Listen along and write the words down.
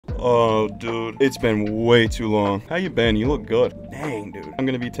Oh, dude, it's been way too long. How you been? You look good. Dang, dude. I'm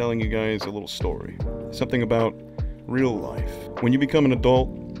gonna be telling you guys a little story. Something about real life. When you become an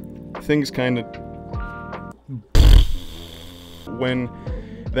adult, things kind of... When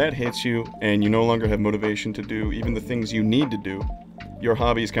that hits you and you no longer have motivation to do even the things you need to do, your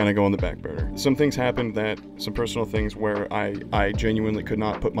hobbies kind of go on the back burner. Some things happened some personal things where I genuinely could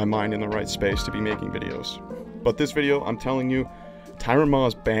not put my mind in the right space to be making videos. But this video, I'm telling you,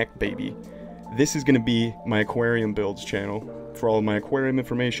 tyrantmaw's back, baby. This is gonna be my aquarium builds channel for all of my aquarium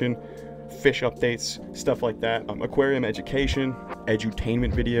information, fish updates, stuff like that. Aquarium education,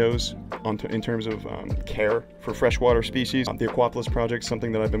 edutainment videos in terms of care for freshwater species. The Aquapolis project,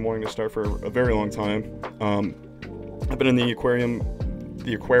 something that I've been wanting to start for a very long time. I've been in the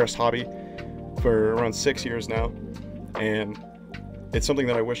aquarist hobby for around 6 years now, and it's something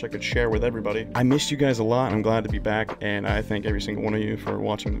that I wish I could share with everybody. I missed you guys a lot, and I'm glad to be back, and I thank every single one of you for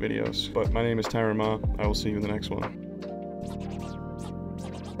watching the videos. But my name is tyrantmaw. I will see you in the next one.